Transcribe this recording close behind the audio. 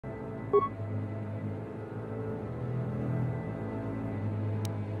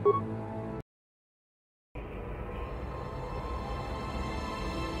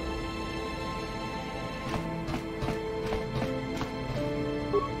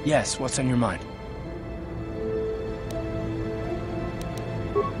Yes, what's on your mind?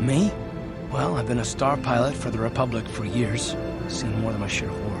 Me? Well, I've been a star pilot for the Republic for years. Seen more than my share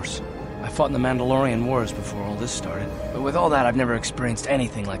of wars. I fought in the Mandalorian Wars before all this started. But with all that, I've never experienced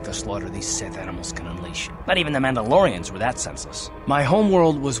anything like the slaughter these Sith animals can unleash. Not even the Mandalorians were that senseless. My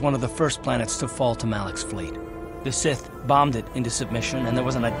homeworld was one of the first planets to fall to Malak's fleet. The Sith bombed it into submission, and there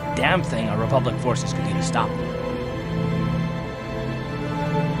wasn't a damn thing our Republic forces could do to stop them.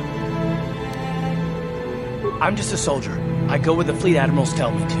 I'm just a soldier. I go where the fleet admirals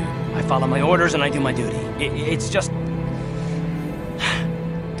tell me to. I follow my orders and I do my duty. It's just...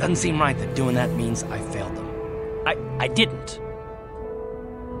 doesn't seem right that doing that means I failed them. I didn't.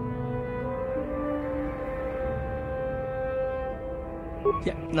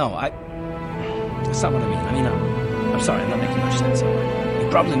 Yeah, no, that's not what I mean. I mean, I'm sorry, I'm not making much sense. You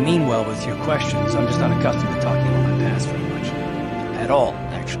probably mean well with your questions. I'm just not accustomed to talking about my past very much. At all,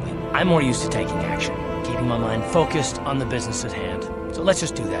 actually. I'm more used to taking action. Keeping my mind focused on the business at hand. So let's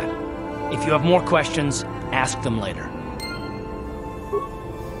just do that. If you have more questions, ask them later.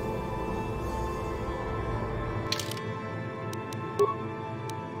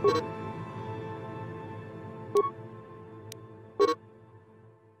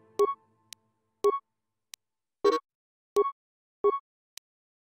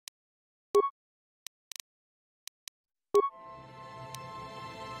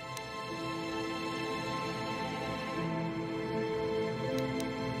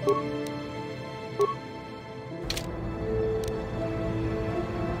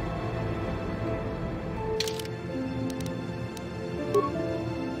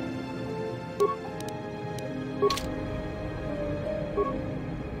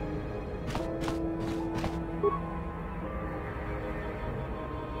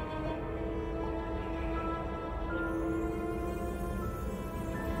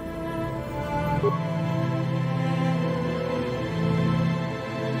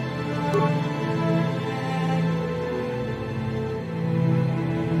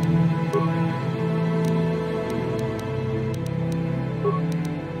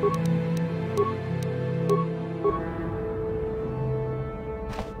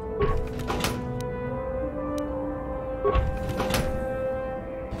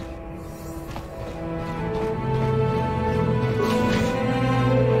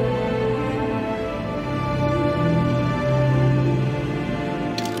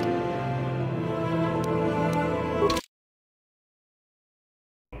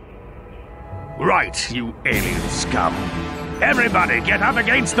 Right, you alien scum. Everybody get up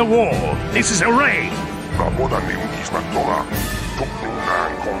against the wall. This is a raid.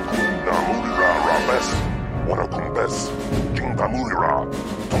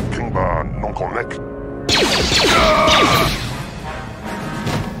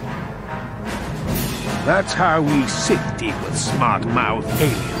 That's how we Sith deal with smart-mouth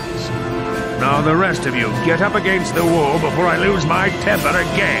aliens. Now the rest of you, get up against the wall before I lose my temper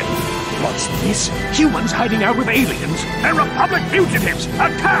again. What's this? Humans hiding out with aliens? They're Republic fugitives!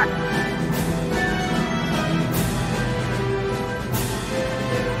 Attack!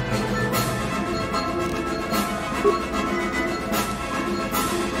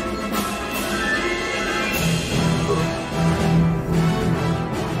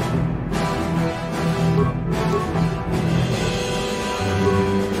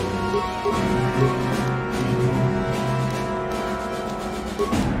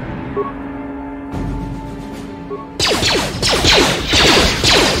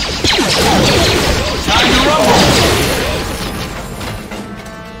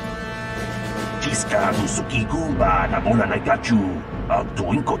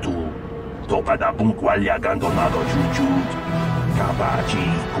 Topada bunqualia gandonado jujut. Kabaji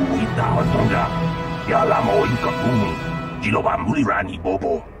kuita hotonga. Yalamo inkakumi. Jiloba mulirani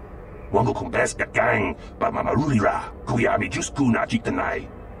bobo. Wango kumbeska gang. Ba mamarulira. Kuyami juskuna jitanai.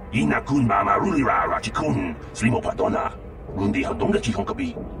 Ina kun mamarulira rachikun. Slimo padona. Rundi hodonga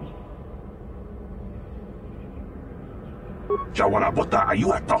chihonkabi. Jawana bota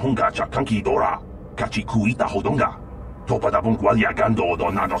ayuata honga chakanki dora. Kachi kuita hodonga. Topada bunqualia gando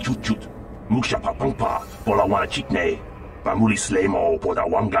donado chuchut. Muksha papangpa, bola wana chikne. Bamuli slemo, poda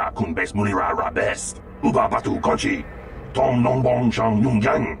wanga kunbes mulira rabes. Uba batu konchi. Tong nongbong shang yung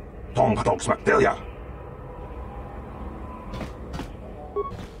yang. Tong patok smaktelia.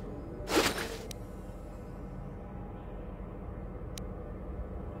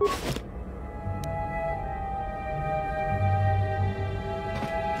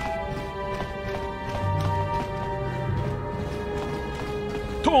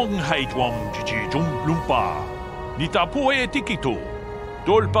 tong haitwang jijijong lumpa. Nitapo e tikito.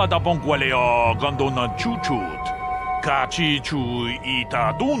 Dolpa da bongwaleo gandona chuchut. Kachi chu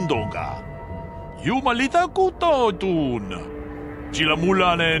ita dundonga. Yumalita kuto dun.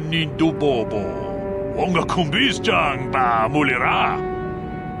 Jilamulane nindubobo. Wonga kumbis jang ba mulira.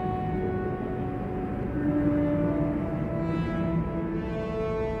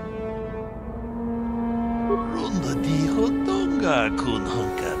 Runda di hotonga kun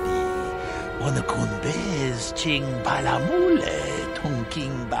honkabi. Wana kun bez ching palamule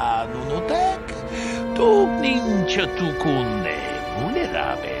tongking ba nunotek. Tuk nin chatukunde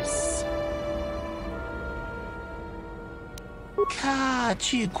mulerabes.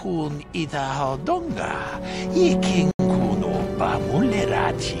 Kachi kun ita hodonga. Iking kuno ba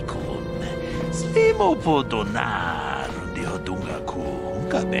mulerachi kun. Slimo podonar di hodonga ku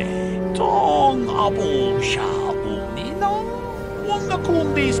honkabe. Tong abo sha unino. Wonga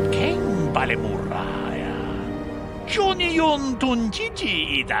kun dis king balemuraya. Johnny yon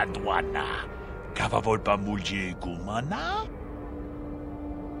tunjiji ida duana. Kavavolpa mulje kumana?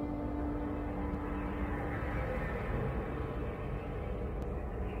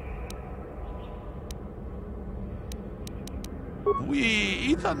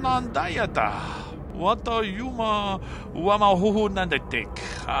 Wi ita nandayata. Wata yuma wama huhu nandatik.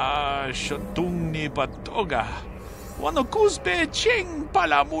 Shatung ni batoga. Wano kuspe ching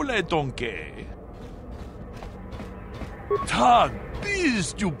palamule tonke. Tag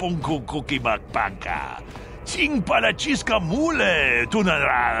bis tu ponko kokibakbanka. Ching pala chiska mule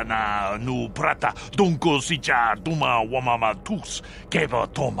tunarana nu prata donko sicha tuma wamama tus keva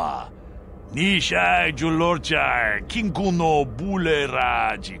toma. Nisha julorcha kinkuno bule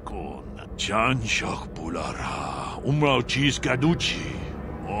rajikun. Chanshak bulara umrao chiska duchi.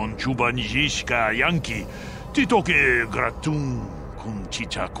 On chuba nijishka yanki titoke gratun kun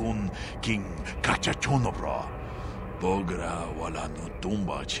chicha kun king kachachonobra. Bogra wala no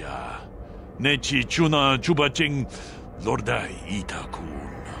tumba cha. Nechi chuna chubaching lordai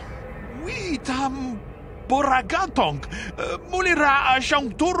itakun. Witam boragatong. Mulira siyang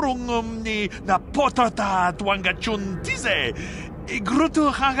turong ni na potata tuangachun tize.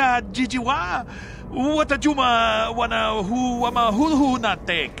 Igruto haga jijiwa. Watajuma wana hu wama hulhu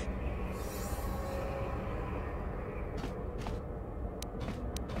natek.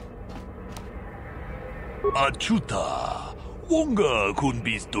 Achuta, wonga kun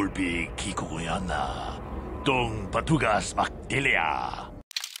bis dolpi kikoyana, tong patugas maktelea.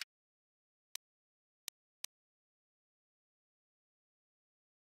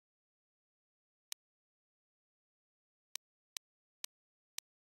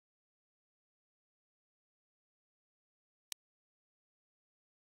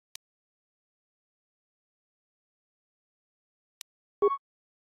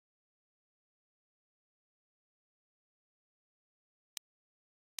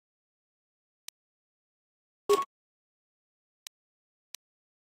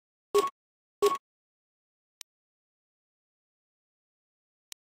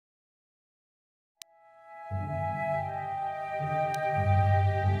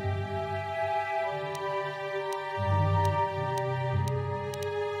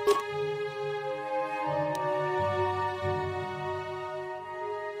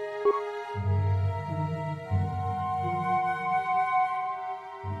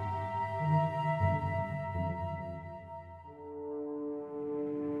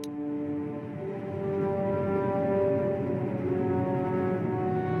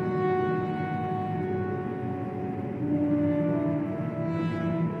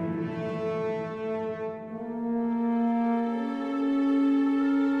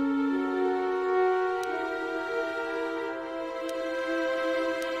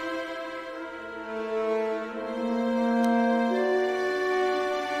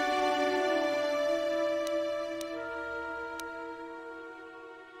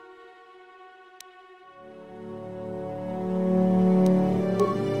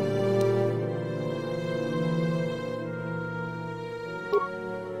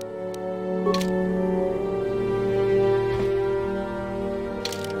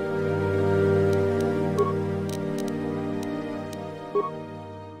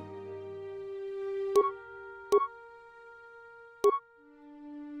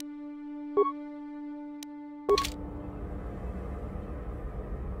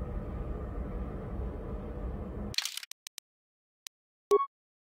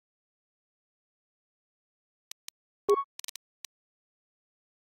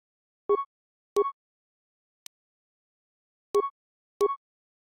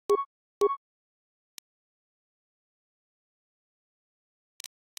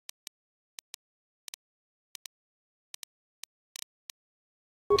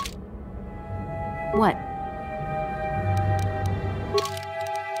 What?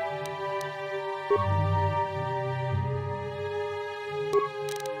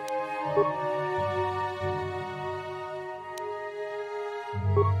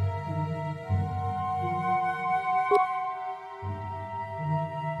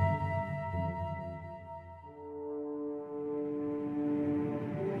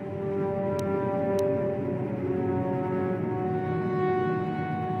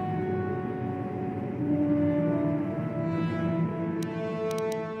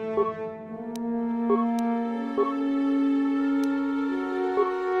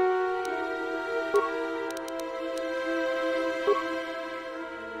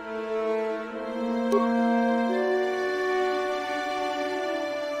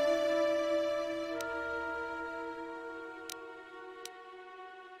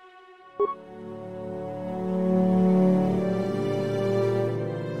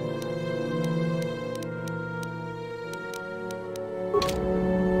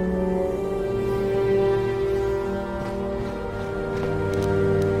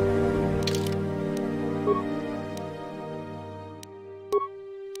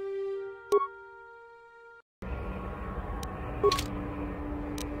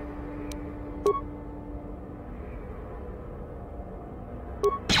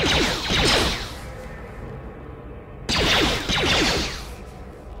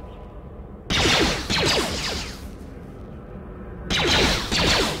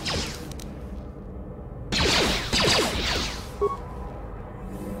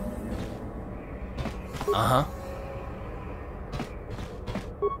 Uh-huh.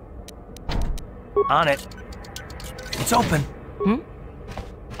 On it. It's open. Hmm?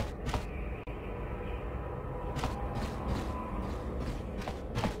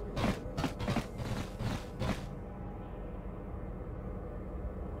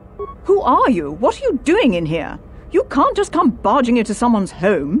 Who are you? What are you doing in here? You can't just come barging into someone's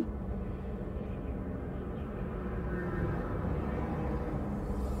home.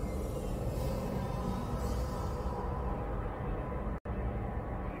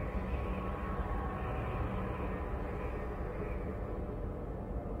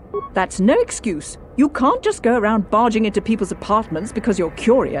 That's no excuse. You can't just go around barging into people's apartments because you're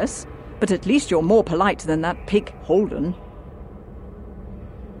curious. But at least you're more polite than that pig Holden.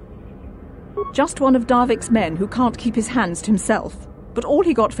 Just one of Darvik's men who can't keep his hands to himself. But all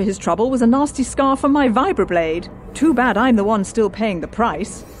he got for his trouble was a nasty scar from my vibroblade. Too bad I'm the one still paying the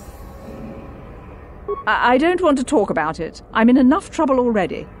price. I don't want to talk about it. I'm in enough trouble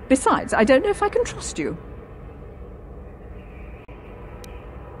already. Besides, I don't know if I can trust you.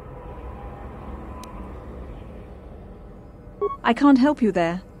 I can't help you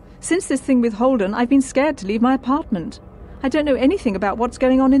there. Since this thing with Holden, I've been scared to leave my apartment. I don't know anything about what's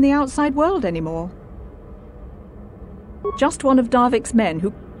going on in the outside world anymore. Just one of Darvik's men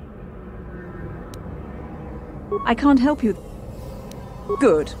who... I can't help you.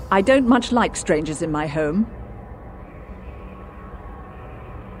 Good. I don't much like strangers in my home.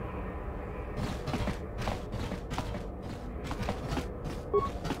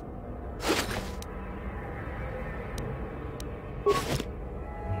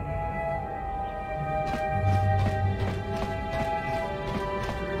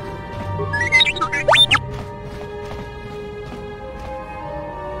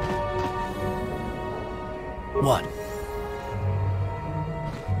 What?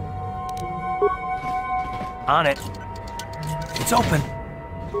 On it. It's open.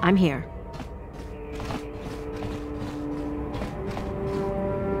 I'm here.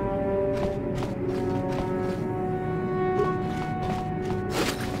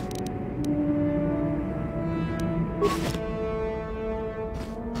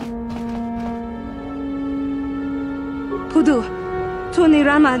 Pudu,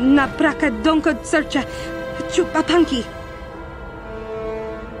 Tunirama na praka donko searcha, chupapanki.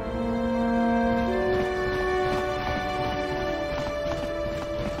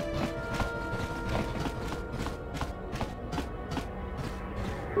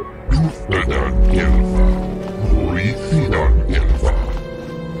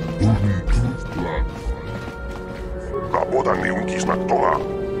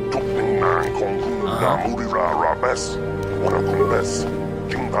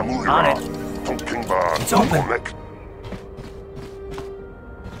 On it. It's open.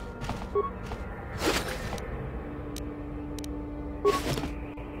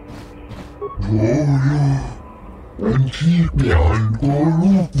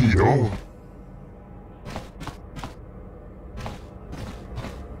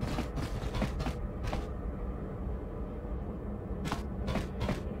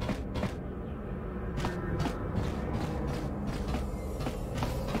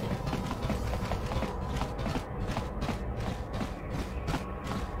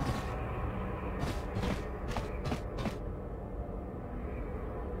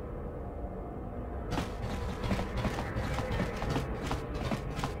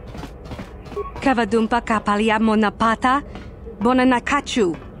 Kavadumpa kapaliamo na pata.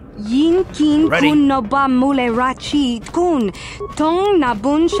 Bonanakachu. Yinkin kun no ba mule rachi kun. Tong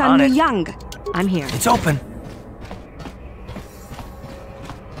nabun shanuyang. I'm here. It's open.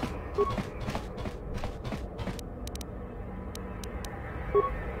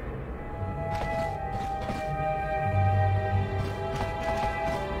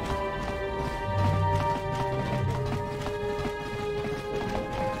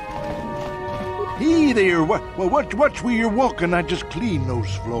 Hey there, watch where you're walking. I just cleaned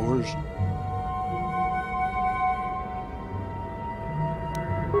those floors.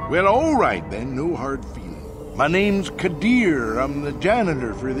 Well, all right then, no hard feeling. My name's Kadir. I'm the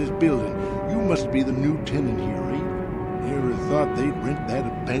janitor for this building. You must be the new tenant here, eh? Never thought they'd rent that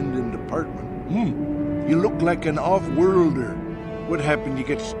abandoned apartment. You look like an off-worlder. What happened, you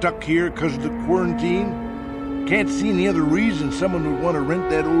get stuck here because of the quarantine? Can't see any other reason someone would want to rent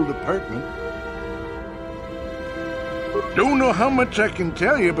that old apartment. Don't know how much I can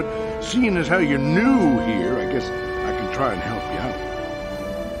tell you, but seeing as how you're new here, I guess I can try and help you out.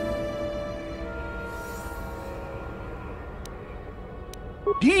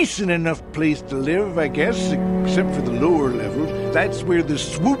 Decent enough place to live, I guess, except for the lower levels. That's where the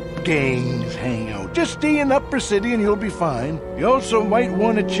swoop gangs hang out. Just stay in Upper City and you'll be fine. You also might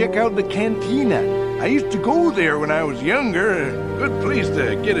want to check out the cantina. I used to go there when I was younger. A good place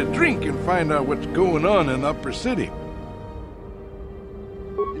to get a drink and find out what's going on in Upper City.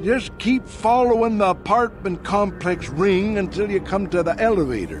 Just keep following the apartment complex ring until you come to the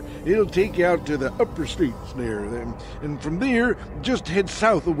elevator. It'll take you out to the upper streets there. And from there, just head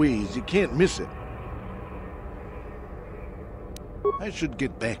south a ways. You can't miss it. I should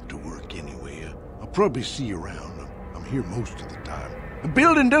get back to work anyway. I'll probably see you around. I'm here most of the time. The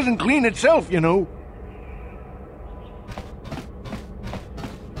building doesn't clean itself, you know.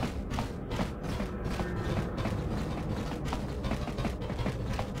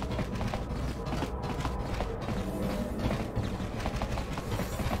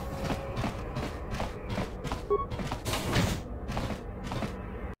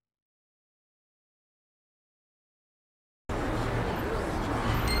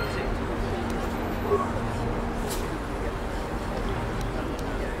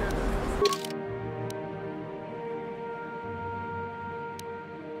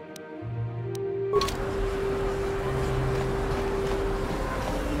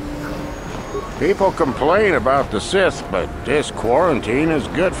 People complain about the Sith, but this quarantine is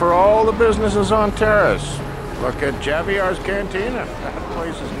good for all the businesses on Taris. Look at Javier's Cantina. That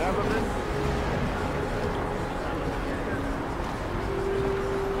place has never been...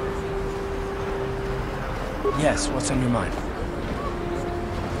 Yes, what's on your mind?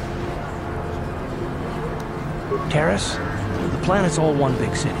 Taris? The planet's all one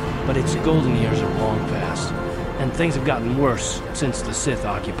big city, but its golden years are long past. And things have gotten worse since the Sith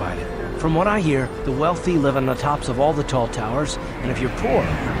occupied it. From what I hear, the wealthy live on the tops of all the tall towers, and if you're poor,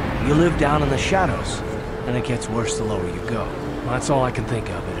 you live down in the shadows. And it gets worse the lower you go. Well, that's all I can think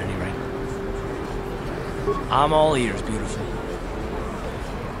of, at any rate. I'm all ears, beautiful.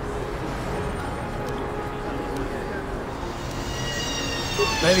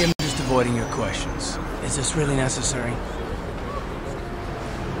 Maybe I'm just avoiding your questions. Is this really necessary?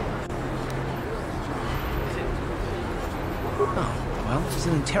 Oh, well, it's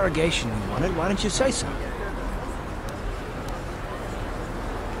an interrogation you wanted. Why didn't you say so?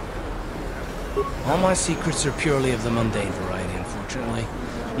 All my secrets are purely of the mundane variety, unfortunately.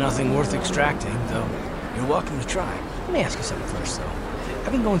 Nothing worth extracting, though you're welcome to try. Let me ask you something first, though.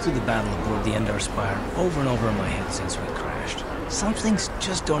 I've been going through the battle aboard the Endar Spire over and over in my head since we crashed. Some things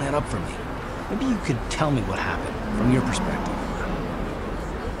just don't add up for me. Maybe you could tell me what happened, from your perspective.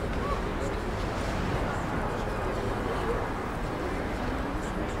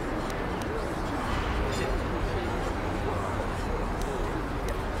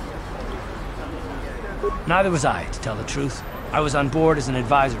 Neither was I, to tell the truth. I was on board as an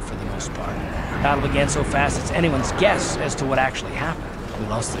advisor for the most part. The battle began so fast it's anyone's guess as to what actually happened. We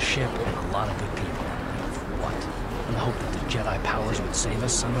lost the ship and a lot of good people. And for what? In the hope that the Jedi powers would save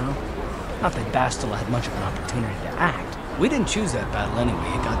us somehow? Not that Bastila had much of an opportunity to act. We didn't choose that battle anyway.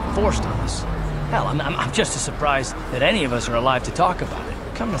 It got forced on us. Hell, I'm just as surprised that any of us are alive to talk about it.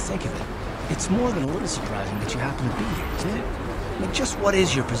 Come to think of it, it's more than a little surprising that you happen to be here, isn't it? I mean, just what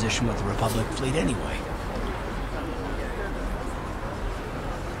is your position with the Republic fleet anyway?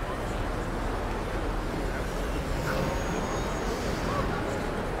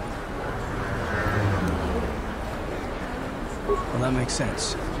 Well, that makes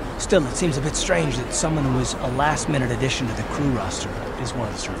sense. Still, it seems a bit strange that someone who was a last-minute addition to the crew roster is one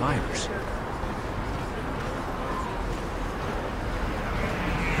of the survivors.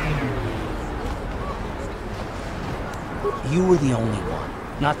 You were the only one.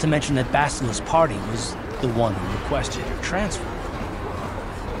 Not to mention that Bastila's party was the one who requested your transfer.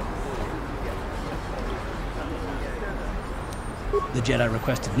 The Jedi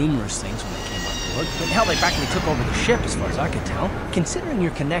requested numerous things when they came on board, but hell, they practically took over the ship as far as I could tell. Considering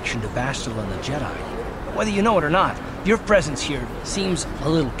your connection to Bastila and the Jedi, whether you know it or not, your presence here seems a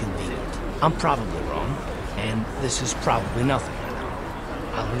little convenient. I'm probably wrong, and this is probably nothing, I know.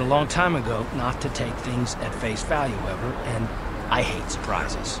 I learned a long time ago not to take things at face value ever, and I hate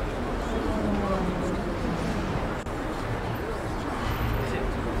surprises.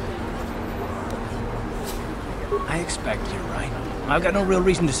 I expect you're right. I've got no real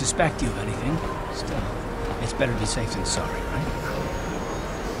reason to suspect you of anything. Still, it's better to be safe than sorry, right?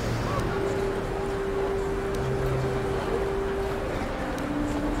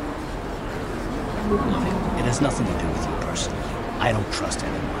 Look, it has nothing to do with you personally. I don't trust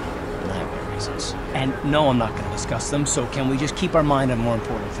anyone, and I have my reasons. And no, I'm not going to discuss them, so can we just keep our mind on more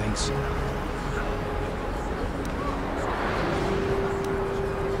important things?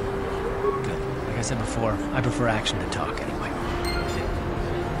 Good. Like I said before, I prefer action to talk anyway.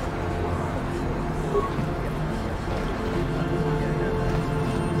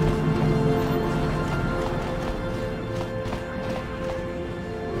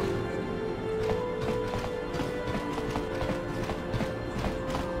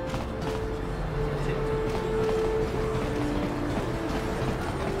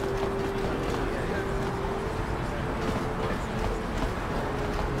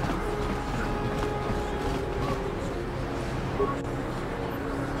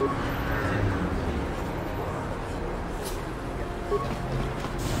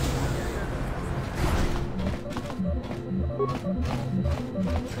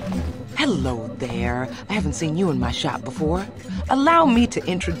 Hello there. I haven't seen you in my shop before. Allow me to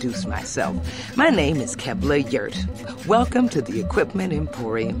introduce myself. My name is Kebla Yurt. Welcome to the Equipment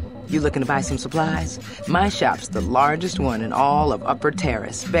Emporium. You looking to buy some supplies? My shop's the largest one in all of Upper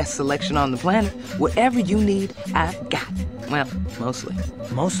Taris. Best selection on the planet. Whatever you need, I've got. Well, mostly.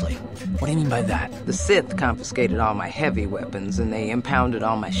 Mostly? What do you mean by that? The Sith confiscated all my heavy weapons, and they impounded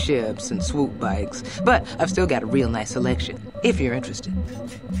all my ships and swoop bikes. But I've still got a real nice selection, if you're interested.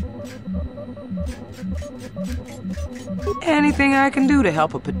 Anything I can do to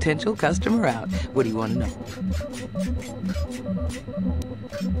help a potential customer out. What do you want to know?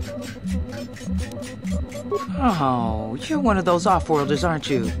 Oh, you're one of those off-worlders, aren't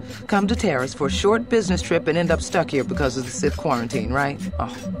you? Come to Taris for a short business trip and end up stuck here because of the Sith quarantine, right?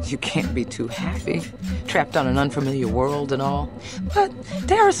 Oh, you can't be too happy. Trapped on an unfamiliar world and all. But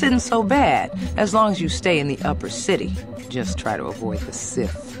Taris isn't so bad, as long as you stay in the upper city. Just try to avoid the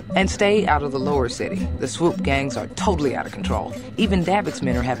Sith. And stay out of the lower city. The swoop gangs are totally out of control. Even Davik's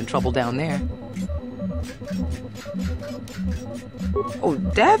men are having trouble down there. Oh,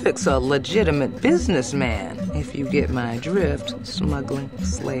 Davik's a legitimate businessman, if you get my drift. Smuggling,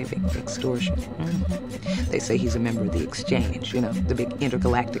 slaving, extortion. They say he's a member of the Exchange, you know, the big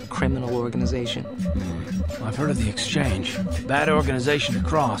intergalactic criminal organization. Well, I've heard of the Exchange. Bad organization to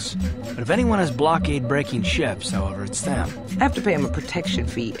cross. But if anyone has blockade-breaking ships, however, it's them. I have to pay him a protection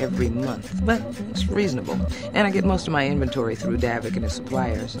fee every month, but it's reasonable. And I get most of my inventory through Davik and his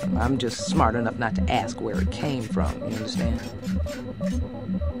suppliers. I'm just smart enough not to ask where it came from, you understand?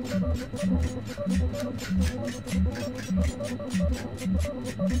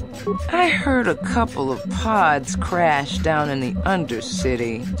 I heard a couple of pods crash down in the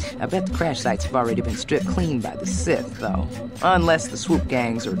Undercity. I bet the crash sites have already been stripped clean by the Sith, though. Unless the swoop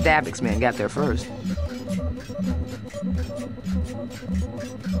gangs or Davik's men got there first.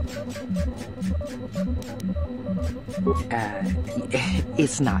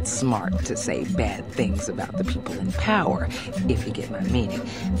 It's not smart to say bad things about the people in power, if you get my meaning.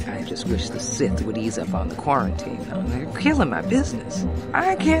 I just wish the Sith would ease up on the quarantine, though. They're killing my business.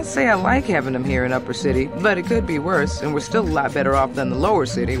 I can't say I like having them here in Upper City, but it could be worse, and we're still a lot better off than the Lower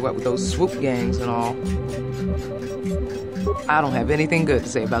City, what with those swoop gangs and all. I don't have anything good to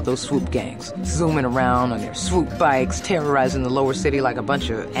say about those swoop gangs. Zooming around on their swoop bikes, terrorizing the lower city like a bunch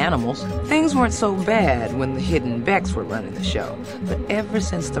of animals. Things weren't so bad when the Hidden Becks were running the show. But ever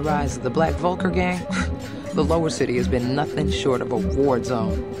since the rise of the Black Vulcar gang, the lower city has been nothing short of a war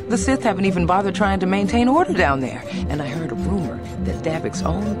zone. The Sith haven't even bothered trying to maintain order down there. And I heard a rumor that Davik's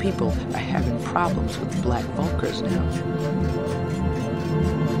own people are having problems with the Black Vulcars now.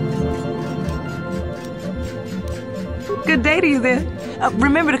 Good day to you, then.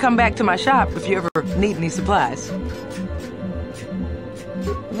 Remember to come back to my shop if you ever need any supplies.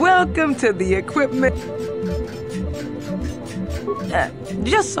 Welcome to the equipment.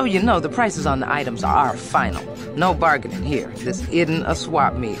 Just so you know, the prices on the items are final. No bargaining here. This isn't a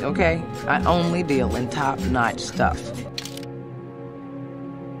swap meet, okay? I only deal in top-notch stuff.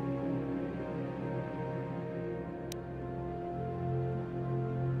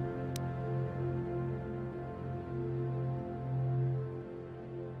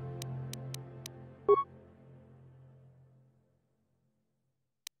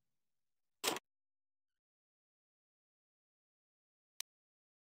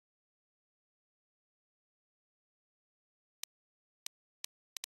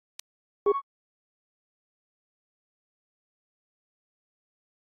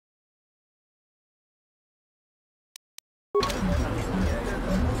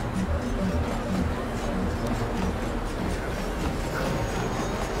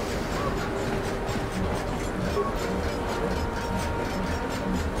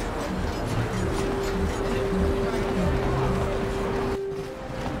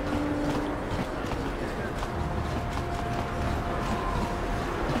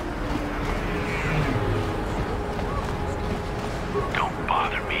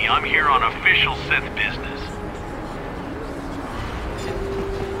 I'm here on official Sith business.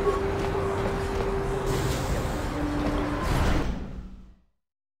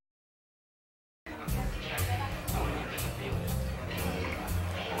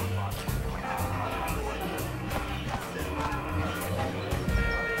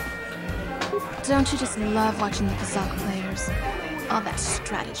 Don't you just love watching the Kazakh players? All that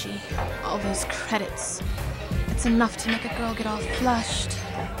strategy, all those credits. It's enough to make a girl get all flushed.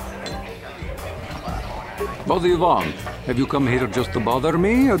 What do you want? Have you come here just to bother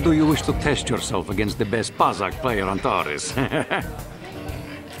me, or do you wish to test yourself against the best Kazakh player on Taris?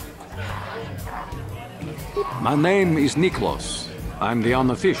 My name is Niklos. I'm the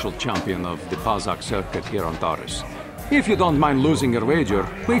unofficial champion of the Kazakh circuit here on Taris. If you don't mind losing your wager,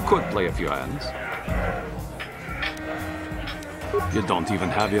 we could play a few hands. You don't even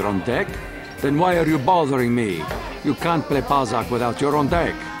have your own deck? Then why are you bothering me? You can't play Kazakh without your own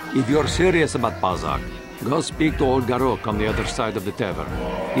deck. If you're serious about Kazakh, go speak to old Garok on the other side of the tavern.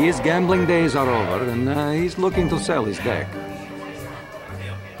 His gambling days are over, and he's looking to sell his deck.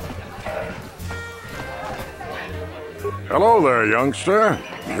 Hello there, youngster.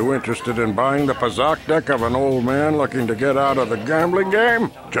 You interested in buying the Kazakh deck of an old man looking to get out of the gambling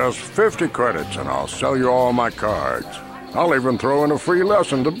game? Just 50 credits and I'll sell you all my cards. I'll even throw in a free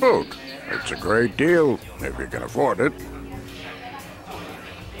lesson to boot. It's a great deal, if you can afford it.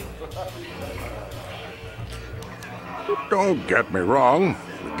 Don't get me wrong.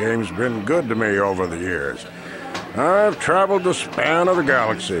 The game's been good to me over the years. I've traveled the span of the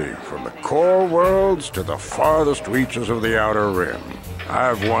galaxy, from the core worlds to the farthest reaches of the Outer Rim.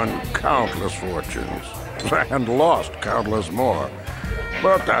 I've won countless fortunes, and lost countless more.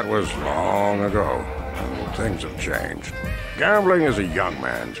 But that was long ago, and things have changed. Gambling is a young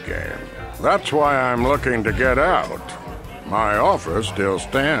man's game. That's why I'm looking to get out. My offer still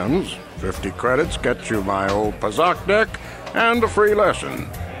stands. 50 credits gets you my old Kazakh deck and a free lesson.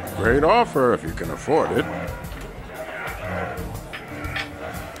 Great offer if you can afford it.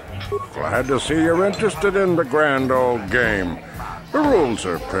 Glad to see you're interested in the grand old game. The rules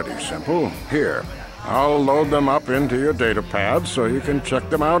are pretty simple. Here, I'll load them up into your data pad so you can check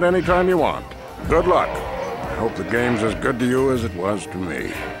them out anytime you want. Good luck. I hope the game's as good to you as it was to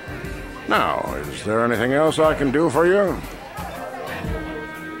me. Now, is there anything else I can do for you?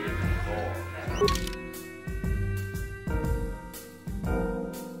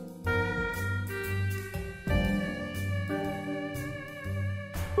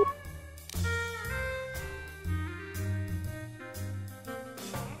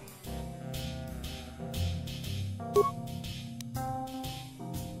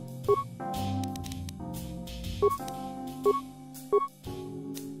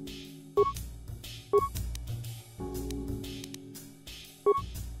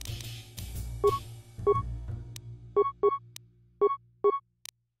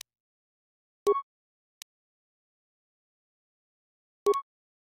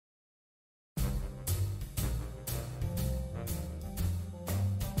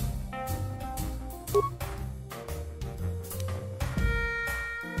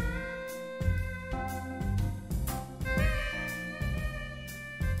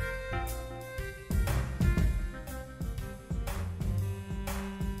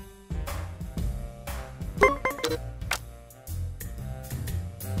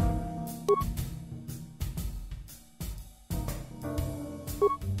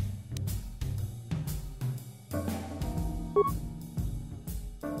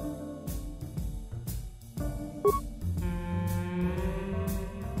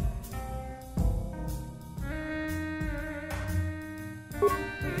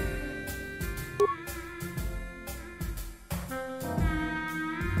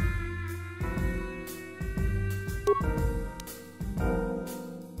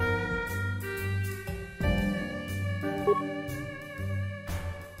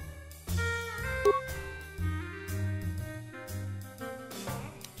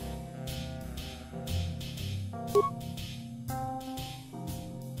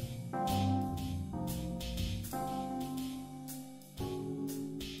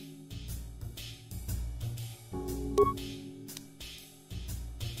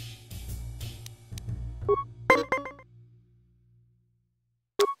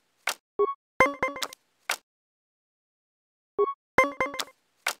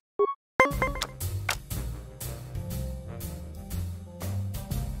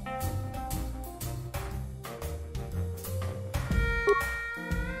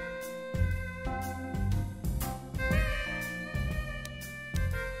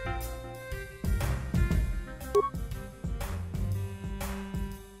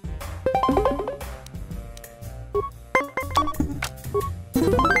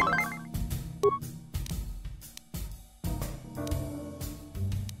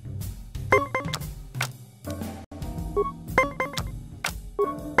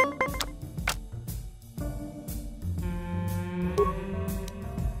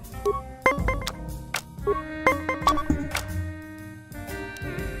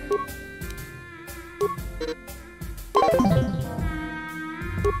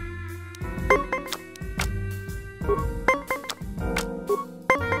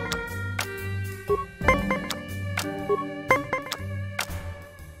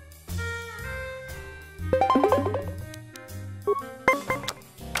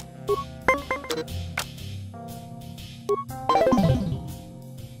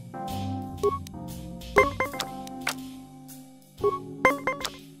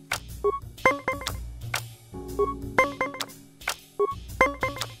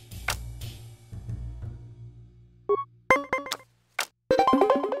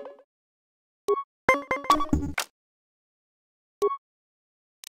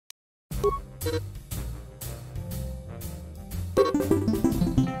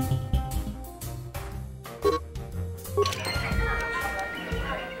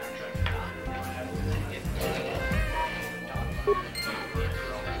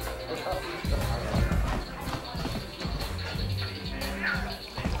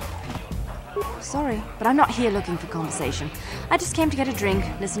 Sorry, but I'm not here looking for conversation. I just came to get a drink,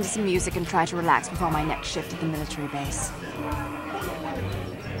 listen to some music, and try to relax before my next shift at the military base.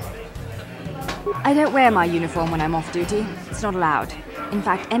 I don't wear my uniform when I'm off duty. It's not allowed. In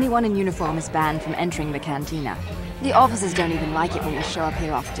fact, anyone in uniform is banned from entering the cantina. The officers don't even like it when we show up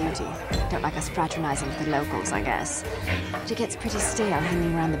here off duty. Don't like us fraternizing with the locals, I guess. But it gets pretty stale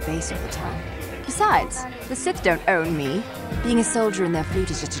hanging around the base all the time. Besides, the Sith don't own me. Being a soldier in their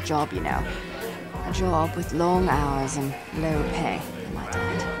fleet is just a job, you know. A job with long hours and low pay, I might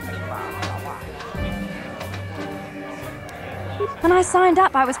add. When I signed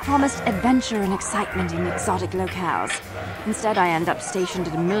up, I was promised adventure and excitement in exotic locales. Instead, I end up stationed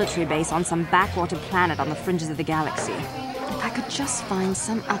at a military base on some backwater planet on the fringes of the galaxy. If I could just find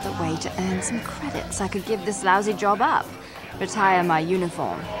some other way to earn some credits, I could give this lousy job up. Retire my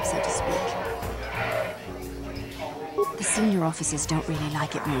uniform, so to speak. The senior officers don't really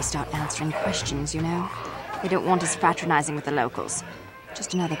like it when we start answering questions, you know? They don't want us fraternizing with the locals.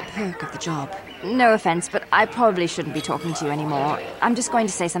 Just another perk of the job. No offense, but I probably shouldn't be talking to you anymore. I'm just going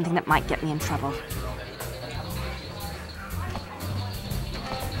to say something that might get me in trouble.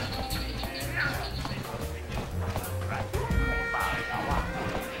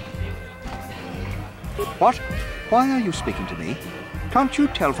 What? Why are you speaking to me? Can't you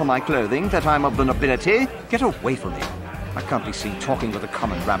tell from my clothing that I'm of the nobility? Get away from me. I can't be seen talking with a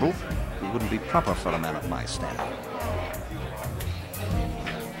common rabble. It wouldn't be proper for a man of my standing.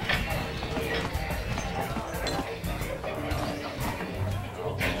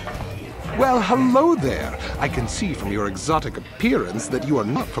 Well, hello there. I can see from your exotic appearance that you are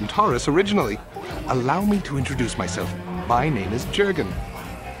not from Taris originally. Allow me to introduce myself. My name is Jurgen.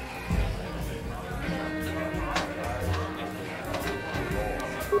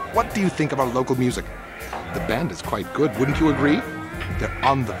 What do you think of our local music? The band is quite good, wouldn't you agree? They're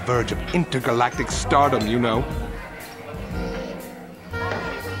on the verge of intergalactic stardom, you know.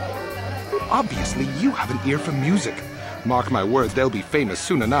 Obviously, you have an ear for music. Mark my words, they'll be famous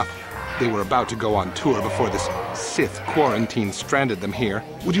soon enough. They were about to go on tour before this Sith quarantine stranded them here.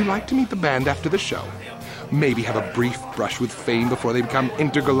 Would you like to meet the band after the show? Maybe have a brief brush with fame before they become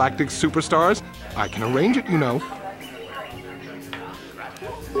intergalactic superstars? I can arrange it, you know.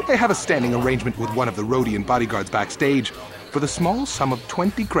 I have a standing arrangement with one of the Rhodian bodyguards backstage. For the small sum of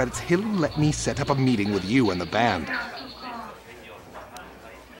 20 credits, he'll let me set up a meeting with you and the band.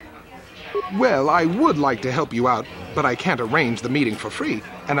 Well, I would like to help you out, but I can't arrange the meeting for free,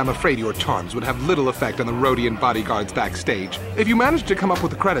 and I'm afraid your charms would have little effect on the Rhodian bodyguards backstage. If you manage to come up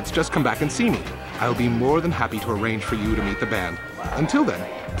with the credits, just come back and see me. I'll be more than happy to arrange for you to meet the band. Until then,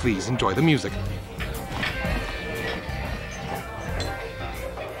 please enjoy the music.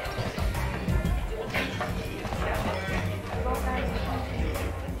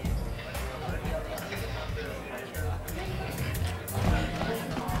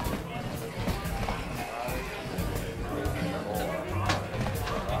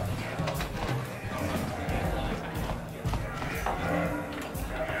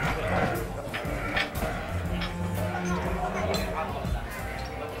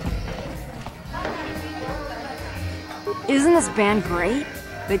 Isn't this band great?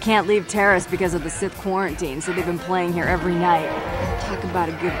 They can't leave Taris because of the Sith quarantine, so they've been playing here every night. Talk about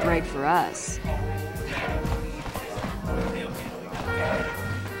a good break for us.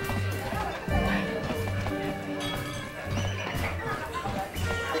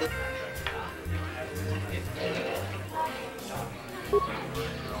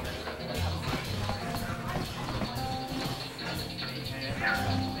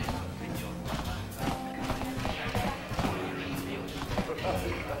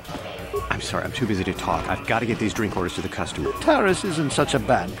 I'm sorry, I'm too busy to talk. I've got to get these drink orders to the customer. Taris isn't such a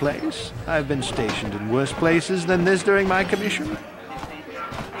bad place. I've been stationed in worse places than this during my commission.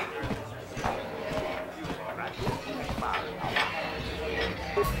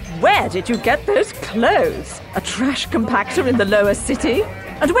 Where did you get those clothes? A trash compactor in the lower city?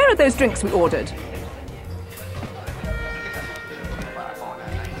 And where are those drinks we ordered?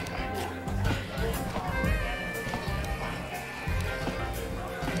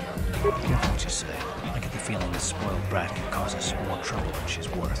 Careful what you say. I get the feeling this spoiled brat can cause us more trouble than she's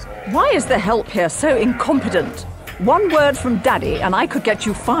worth. Why is the help here so incompetent? One word from Daddy and I could get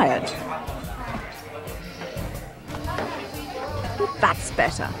you fired. That's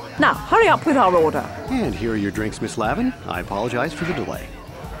better. Now, hurry up with our order. And here are your drinks, Miss Lavin. I apologize for the delay.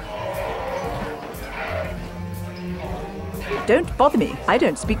 Don't bother me. I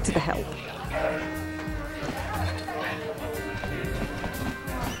don't speak to the help.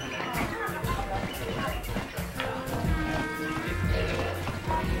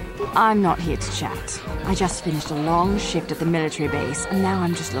 I'm not here to chat. I just finished a long shift at the military base, and now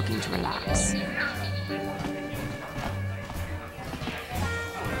I'm just looking to relax.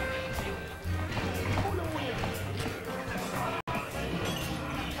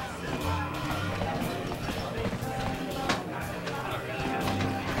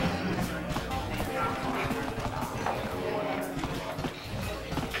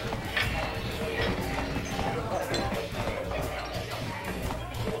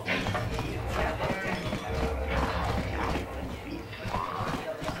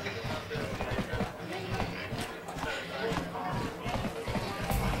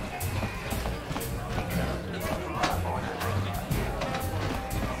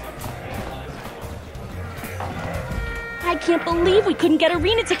 I can't believe we couldn't get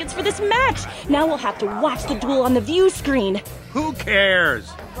arena tickets for this match. Now we'll have to watch the duel on the view screen. Who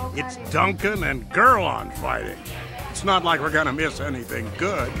cares? It's Duncan and Gerlon fighting. It's not like we're gonna miss anything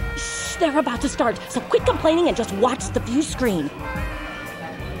good. Shh, they're about to start, so quit complaining and just watch the view screen.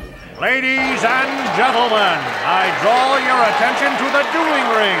 Ladies and gentlemen, I draw your attention to the dueling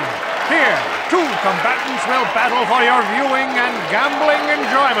ring. Here, two combatants will battle for your viewing and gambling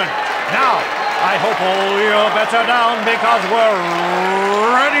enjoyment. Now, I hope all your bets are down because we're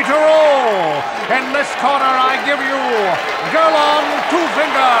ready to roll. In this corner, I give you Gerlon Two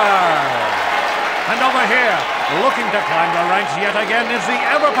Fingers. And over here, looking to climb the ranks yet again, is the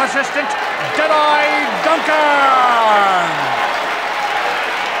ever-persistent Deadeye Duncan.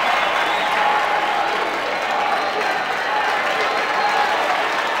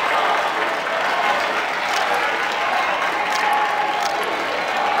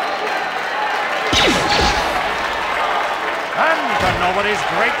 Nobody's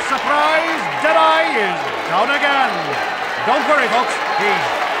great surprise, Deadeye is down again. Don't worry, folks. He's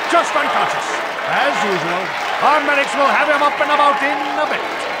just unconscious. As usual, our medics will have him up and about in a bit.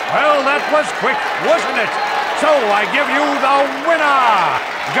 Well, that was quick, wasn't it? So I give you the winner,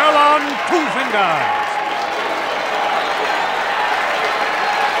 Gerlon Two Fingers.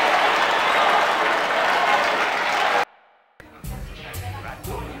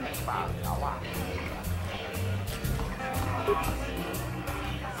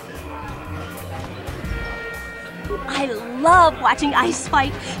 I love watching Ice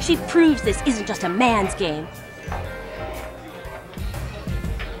fight. She proves this isn't just a man's game.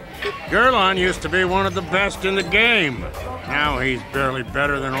 Gerlon used to be one of the best in the game. Now he's barely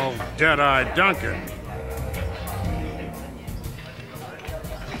better than old Deadeye Duncan.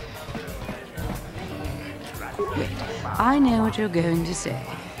 Wait, I know what you're going to say.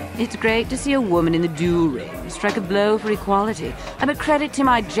 It's great to see a woman in the duel ring strike a blow for equality. I'm a credit to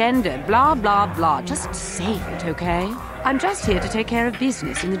my gender, blah, blah, blah. Just say it, okay? I'm just here to take care of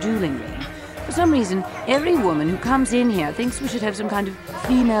business in the dueling ring. For some reason, every woman who comes in here thinks we should have some kind of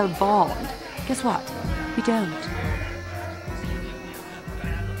female bond. Guess what? We don't.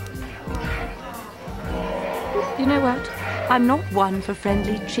 You know what? I'm not one for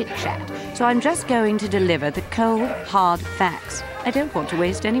friendly chit-chat, so I'm just going to deliver the cold, hard facts. I don't want to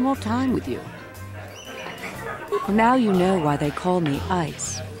waste any more time with you. Well, now you know why they call me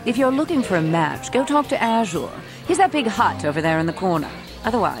Ice. If you're looking for a match, go talk to Azure. He's that big hut over there in the corner.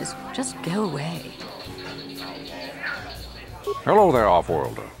 Otherwise, just go away. Hello there,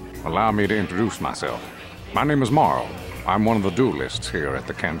 Offworlder. Allow me to introduce myself. My name is Marl. I'm one of the duelists here at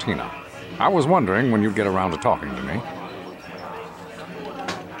the Cantina. I was wondering when you'd get around to talking to me.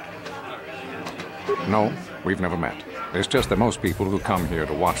 No, we've never met. It's just that most people who come here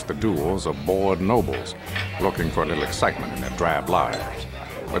to watch the duels are bored nobles, looking for a little excitement in their drab lives.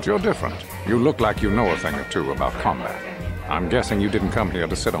 But you're different. You look like you know a thing or two about combat. I'm guessing you didn't come here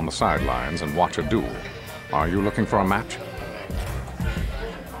to sit on the sidelines and watch a duel. Are you looking for a match?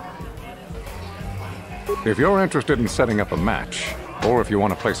 If you're interested in setting up a match, or if you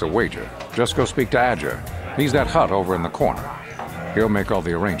want to place a wager, just go speak to Adger. He's that hut over in the corner. He'll make all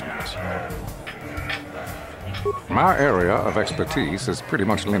the arrangements. My area of expertise is pretty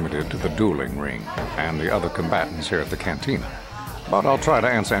much limited to the dueling ring and the other combatants here at the Cantina. But I'll try to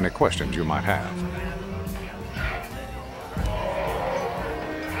answer any questions you might have.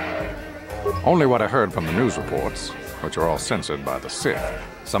 Only what I heard from the news reports, which are all censored by the Sith.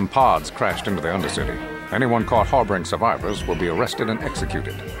 Some pods crashed into the Undercity. Anyone caught harboring survivors will be arrested and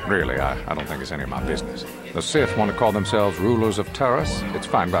executed. Really, I don't think it's any of my business. The Sith want to call themselves rulers of Taris. It's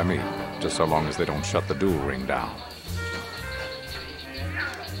fine by me, just so long as they don't shut the duel ring down.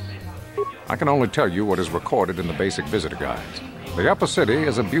 I can only tell you what is recorded in the basic visitor guides. The Upper City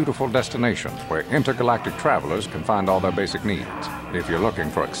is a beautiful destination where intergalactic travelers can find all their basic needs. If you're looking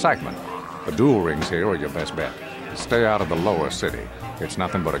for excitement, the duel rings here are your best bet. Stay out of the Lower City. It's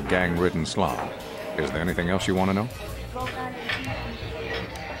nothing but a gang-ridden slum. Is there anything else you want to know?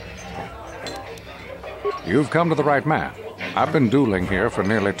 You've come to the right man. I've been dueling here for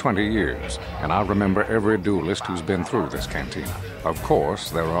nearly 20 years, and I remember every duelist who's been through this cantina. Of course,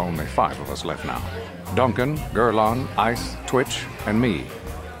 there are only 5 of us left now. Duncan, Gurlon, Ice, Twitch, and me.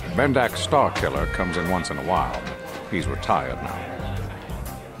 Bendak Starkiller comes in once in a while. He's retired now.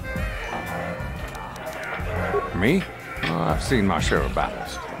 Me? Oh, I've seen my share of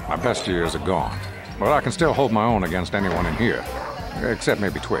battles. My best years are gone. But I can still hold my own against anyone in here. Except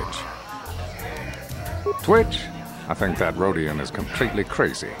maybe Twitch. Twitch? I think that Rodian is completely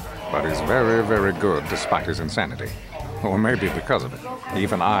crazy. But he's very, very good despite his insanity. Or maybe because of it.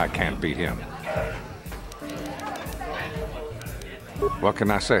 Even I can't beat him. What can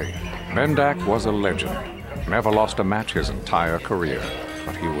I say? Bendak was a legend. Never lost a match his entire career.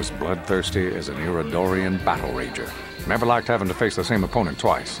 But he was bloodthirsty as an Iridorian battle rager. Never liked having to face the same opponent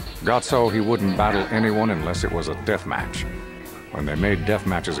twice. Got so he wouldn't battle anyone unless it was a death match. When they made death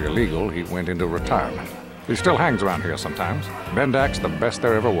matches illegal, he went into retirement. He still hangs around here sometimes. Bendak's the best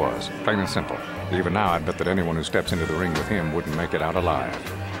there ever was, plain and simple. Even now, I'd bet that anyone who steps into the ring with him wouldn't make it out alive.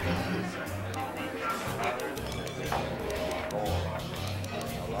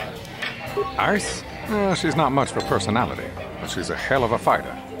 Ice? She's not much for personality, but she's a hell of a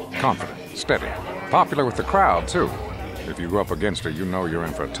fighter. Confident, steady, popular with the crowd, too. If you go up against her, you know you're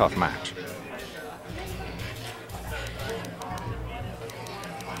in for a tough match.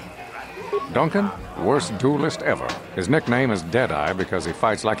 Duncan, worst duelist ever. His nickname is Deadeye because he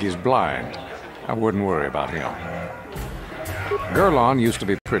fights like he's blind. I wouldn't worry about him. Gurlon used to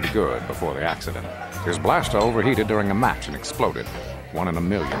be pretty good before the accident. His blaster overheated during a match and exploded. 1 in a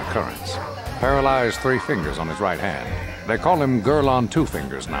million occurrence. Paralyzed 3 fingers on his right hand. They call him Gurlon Two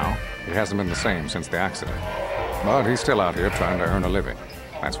Fingers now. He hasn't been the same since the accident. But he's still out here trying to earn a living.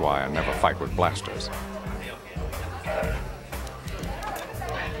 That's why I never fight with blasters.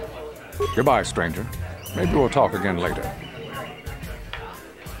 Goodbye, stranger. Maybe we'll talk again later.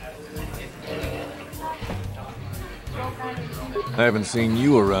 I haven't seen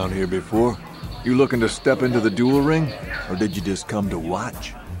you around here before. You looking to step into the duel ring? Or did you just come to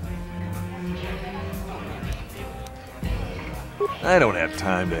watch? I don't have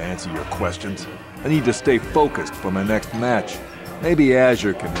time to answer your questions. I need to stay focused for my next match. Maybe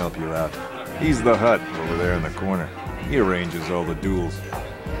Azure can help you out. He's the hut over there in the corner. He arranges all the duels.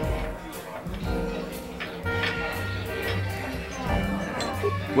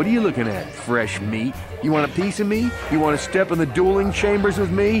 What are you looking at, fresh meat? You want a piece of me? You want to step in the dueling chambers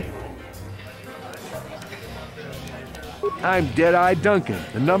with me? I'm Deadeye Duncan,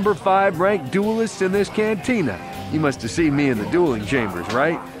 the number 5 ranked duelist in this cantina. You must have seen me in the dueling chambers,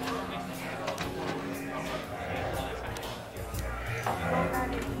 right?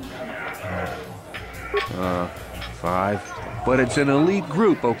 Five. But it's an elite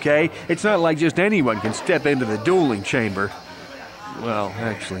group, okay? It's not like just anyone can step into the dueling chamber. Well,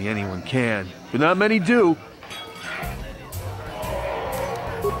 actually, anyone can, but not many do.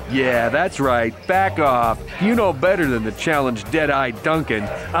 Yeah, that's right. Back off. You know better than to challenge Deadeye Duncan.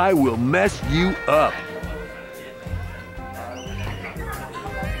 I will mess you up.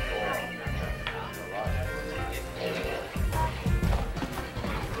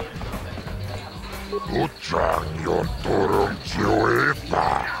 Utang yon turong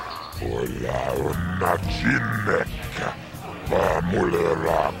chiwepa. Wala una chineka.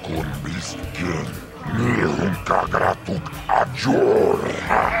 Pamulera kun biskin. Nihun kagratuk ajor.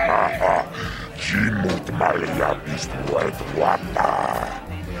 Chimut malia bistuet wata.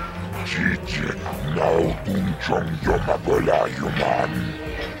 Chiche nautun chong yoma bola yuman.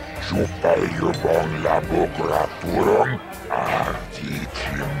 Chupa yubong labokra turong.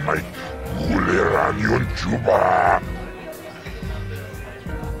 Chichi mai guleran yun chuba.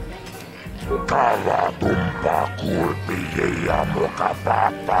 Kava tumpa kulpi yeyamo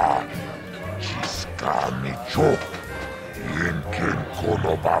kapapa. Chiskani chok. Yinkin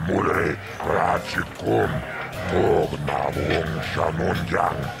kono bamure rachikum. Tog na wong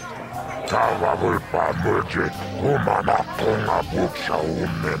shanonyang. Kava vulpa murje kumana konga buksha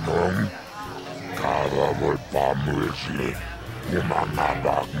umenong. Kava vulpa murje kumana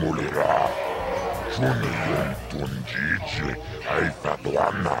bak mulira. Chuni yun tunjiji ay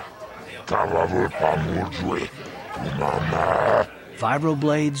fatwana. Kava vulpa murjwe kumana.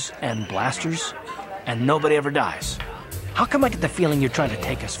 Vibroblades and blasters, and nobody ever dies. How come I get the feeling you're trying to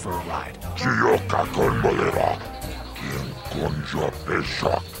take us for a ride? Chiyoka kon molera. Kien konjo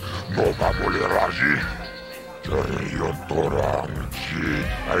peshak. Nova moleraji. Yon torang chi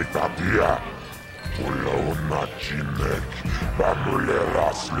ay tatia. Pula una chinek. Bamulera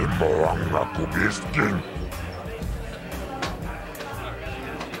slimo ang nakubisking.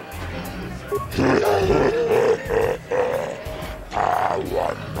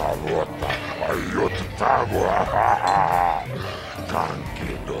 Awan na rota ayot tagwa.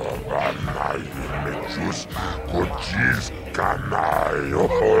 Kankido banay mechus kuchis kanayo.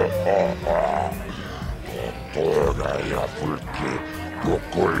 Toga ya fulke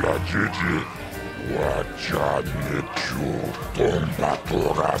dokola jiji. Wachanichu tomba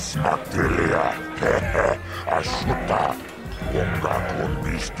togas materia. Ashuta unga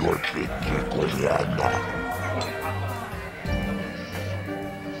kondistor peke kolyana.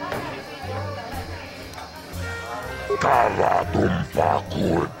 Kava tumpa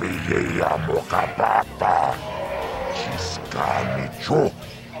kulpi yeyamo kapapa. Chiskani chok.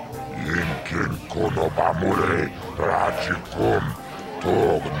 Yinkin kono bamure rachikum.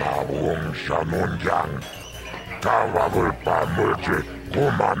 Tog na wong shanonyang. Kava vulpa murje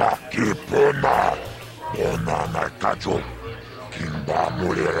kumana kipuna. Onana kacho. Kimba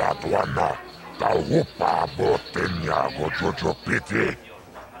mure ratwana. Taupa botenya gojojo piti.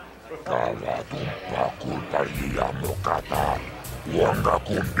 Kava tumpa kulpa yeyamo kata. Wanga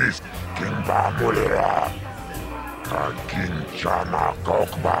kumbis kimba mulera. Kakin chana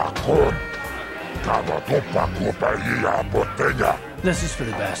kokba kon. Kava tumpa kulpa yeyamo tenya. This is for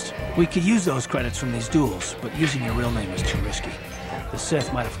the best. We could use those credits from these duels, but using your real name is too risky. The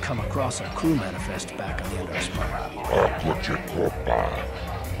Sith might have come across our crew manifest back on the end of our spire. Akuche kopa.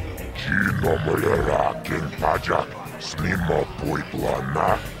 Chino mulera king pajak. Snimo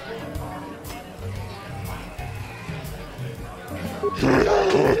puituana.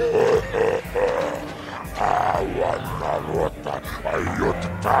 Awan na rota ayot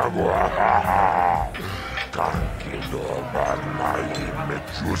tagwa. Kankido banay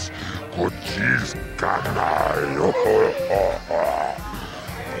mechus kuchis kanayo.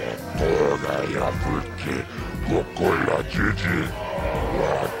 Toga ya fulke gokola jiji.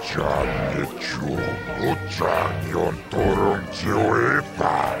 Wachanichu utang yon torong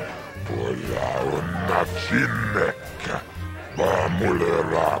chiwepa. Pula una chineka.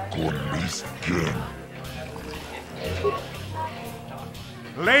 Bamulera kun miskin.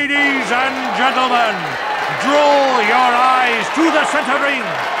 Ladies and gentlemen, draw your eyes to the center ring.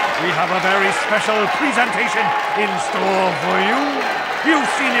 We have a very special presentation in store for you.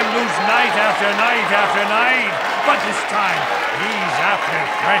 You've seen him lose night after night after night, but this time he's after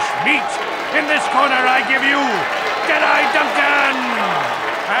fresh meat. In this corner I give you Deadeye Duncan!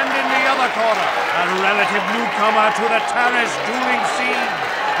 And in the other corner, a relative newcomer to the Taris dueling scene,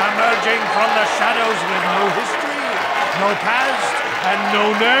 emerging from the shadows with no history, no past, and no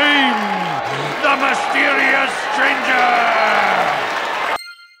name, the mysterious stranger!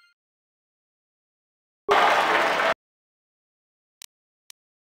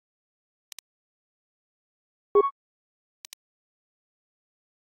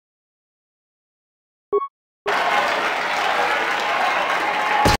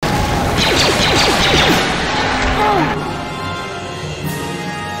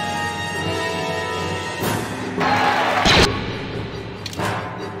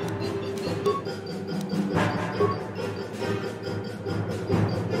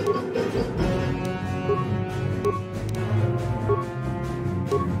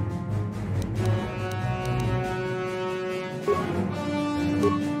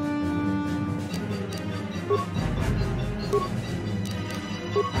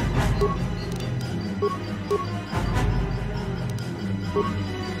 The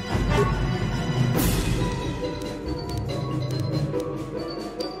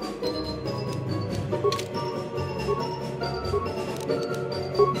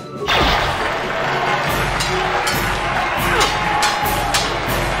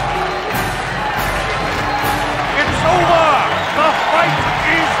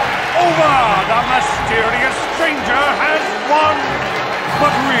mysterious stranger has won!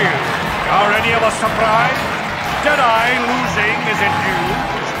 But really, are any of us surprised? Deadeye losing isn't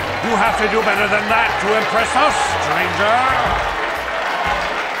huge. You have to do better than that to impress us, stranger!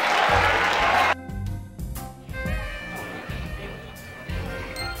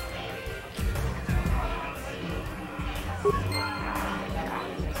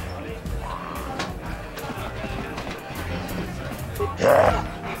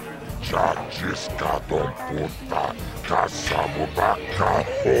 Chachiskadon puta, kasamubaka,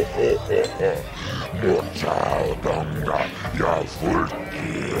 ho ho ho ho. Mochaodonga, ya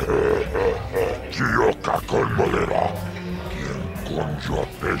fulki, Chioka kolmolera. Quien conjo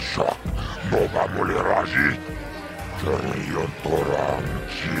peshak, nova moleraji. Jarion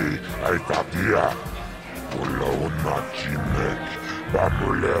toranchi, aitatia. Pula unachinek,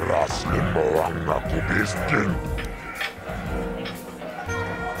 bamulera slimoanga kubiskin.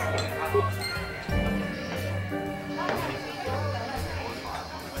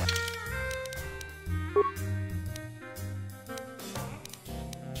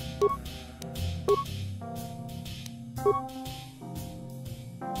 You